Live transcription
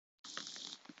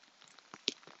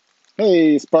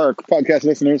Hey, Spark podcast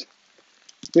listeners.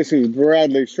 This is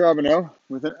Bradley Charbonneau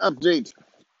with an update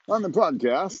on the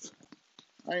podcast.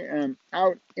 I am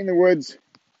out in the woods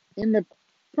in the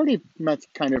pretty much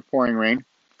kind of pouring rain.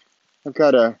 I've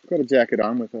got a jacket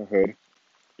on with a hood,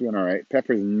 doing all right.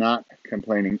 Pepper's not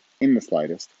complaining in the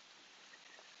slightest.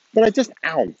 But I just,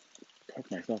 poked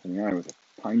myself in the eye with a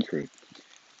pine tree.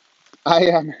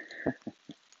 I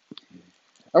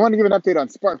I want to give an update on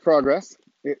Spark progress.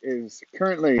 It is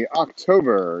currently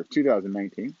October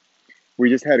 2019.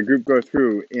 We just had a group go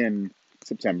through in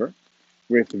September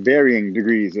with varying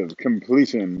degrees of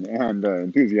completion and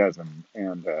enthusiasm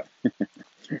and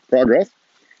progress.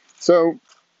 So,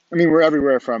 I mean, we're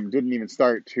everywhere from didn't even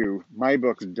start to my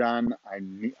book's done.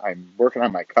 I'm working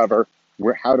on my cover.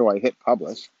 How do I hit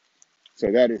publish?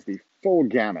 So that is the full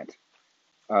gamut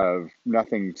of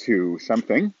nothing to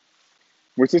something,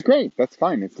 which is great. That's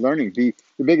fine. It's learning. The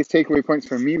biggest takeaway points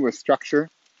for me was structure.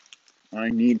 I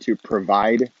need to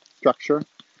provide structure.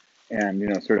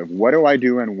 And, sort of what do I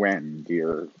do and when,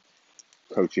 dear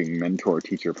coaching, mentor,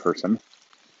 teacher person?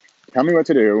 Tell me what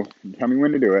to do, tell me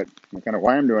when to do it, and kind of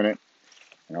why I'm doing it,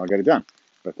 and I'll get it done.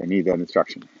 But they need that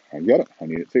instruction. I get it. I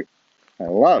need it too. I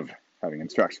love having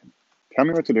instruction. Tell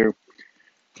me what to do,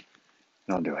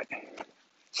 and I'll do it.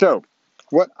 So,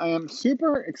 what I am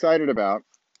super excited about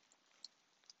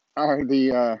are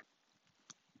the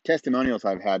testimonials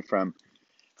I've had from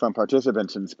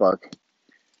participants in Spark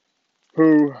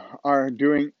who are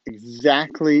doing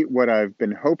exactly what I've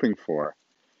been hoping for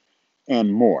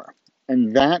and more.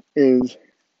 And that is, I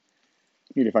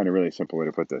need to find a really simple way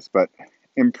to put this, but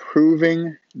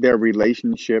improving their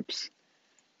relationships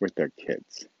with their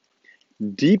kids,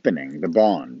 deepening the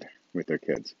bond with their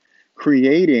kids,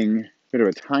 creating sort of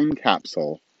a time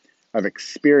capsule of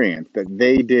experience that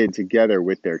they did together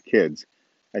with their kids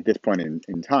at this point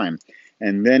in time.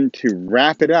 And then to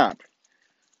wrap it up,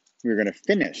 we're going to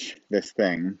finish this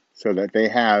thing so that they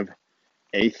have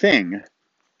a thing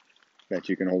that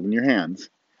you can hold in your hands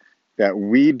that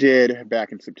we did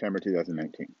back in September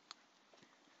 2019.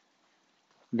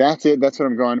 That's it. That's what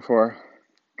I'm going for.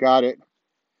 Got it.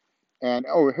 And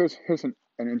here's an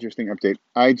interesting update.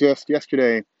 I just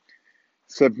yesterday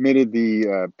submitted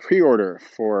the pre-order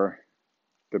for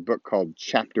the book called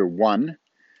Chapter 1,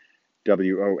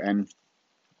 WON,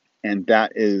 and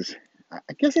that is,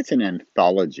 I guess it's an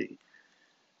anthology.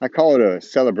 I call it a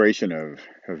celebration of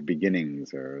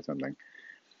beginnings or something.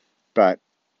 But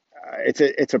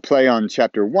it's a play on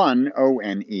Chapter 1,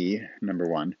 ONE, number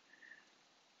 1,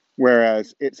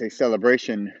 whereas it's a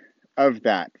celebration of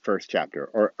that first chapter,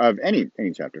 or of any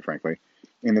chapter, frankly,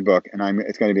 in the book. And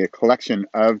it's going to be a collection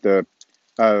of the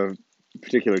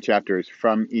particular chapters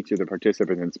from each of the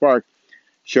participants in Spark,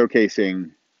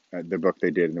 showcasing the book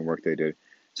they did and the work they did.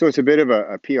 So it's a bit of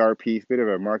a PR piece, bit of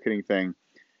a marketing thing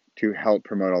to help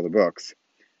promote all the books,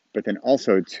 but then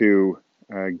also to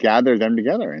gather them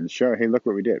together and show, hey, look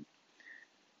what we did.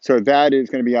 So that is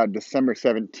going to be out December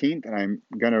 17th. And I'm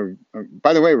going to,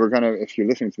 by the way, if you're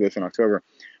listening to this in October,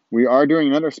 we are doing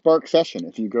another Spark session.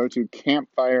 If you go to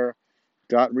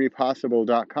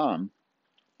campfire.repossible.com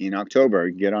in October,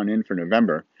 get on in for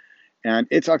November. And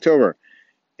it's October.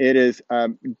 It is,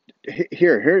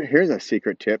 here's a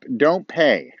secret tip. Don't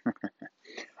pay.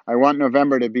 I want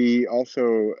November to be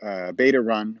also a beta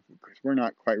run because we're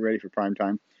not quite ready for prime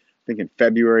time. I think in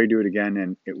February, do it again,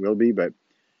 and it will be, but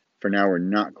for now, we're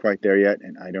not quite there yet,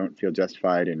 and I don't feel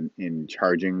justified in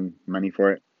charging money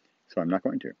for it, so I'm not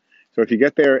going to. So if you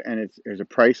get there and there's a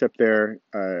price up there,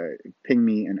 ping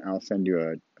me, and I'll send you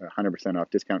a 100%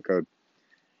 off discount code,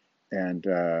 and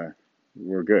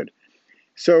we're good.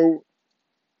 So,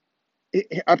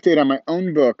 update on my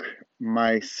own book.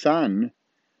 My son,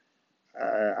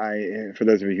 for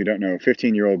those of you who don't know,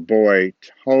 15-year-old boy,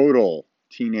 total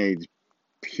teenage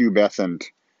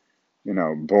pubescent,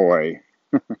 boy.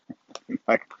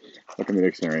 Like, look in the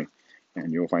dictionary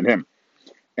and you'll find him.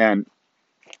 And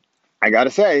I got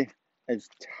to say, as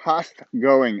tough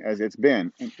going as it's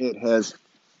been, and it has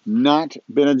not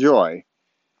been a joy,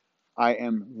 I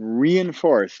am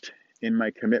reinforced in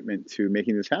my commitment to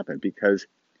making this happen because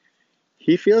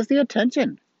he feels the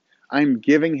attention. I'm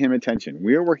giving him attention.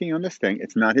 We are working on this thing.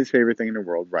 It's not his favorite thing in the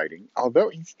world, writing, although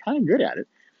he's kind of good at it.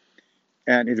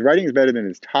 And his writing is better than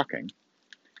his talking.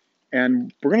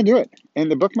 And we're going to do it. And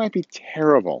the book might be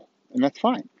terrible, and that's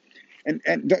fine. And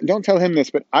don't tell him this,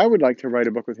 but I would like to write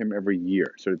a book with him every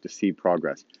year, sort of to see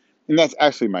progress. And that's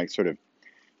actually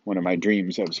one of my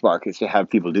dreams of Spark, is to have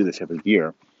people do this every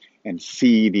year and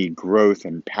see the growth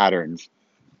and patterns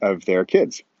of their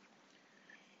kids.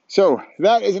 So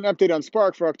that is an update on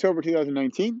Spark for October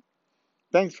 2019.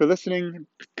 Thanks for listening.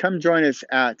 Come join us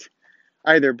at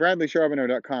either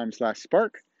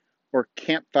bradleycharbonneau.com/spark or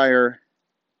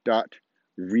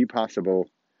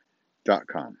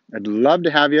campfire.repossible.com. I'd love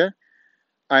to have you.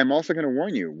 I'm also going to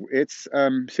warn you, it's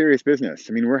serious business.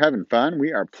 I mean, we're having fun.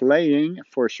 We are playing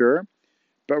for sure,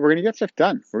 but we're going to get stuff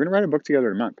done. We're going to write a book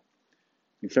together in a month.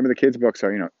 And some of the kids' books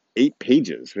are, 8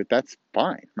 pages, but that's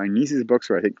fine. My niece's books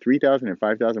are, I think, 3,000 and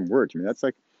 5,000 words. I mean, that's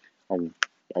like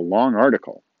a long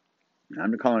article.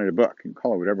 I'm not calling it a book. You can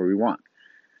call it whatever we want.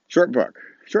 Short book,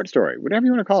 short story, whatever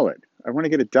you want to call it. I want to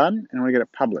get it done, and I want to get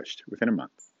it published within a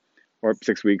month or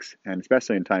 6 weeks, and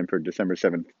especially in time for December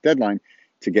 7th deadline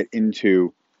to get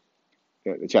into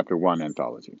the Chapter 1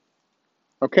 anthology.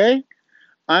 Okay?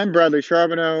 I'm Bradley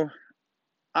Charbonneau.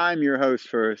 I'm your host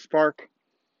for Spark.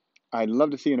 I'd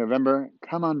love to see you in November.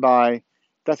 Come on by.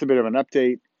 That's a bit of an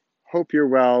update. Hope you're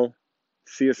well.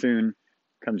 See you soon.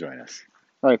 Come join us.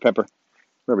 All right, Pepper,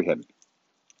 where are we heading?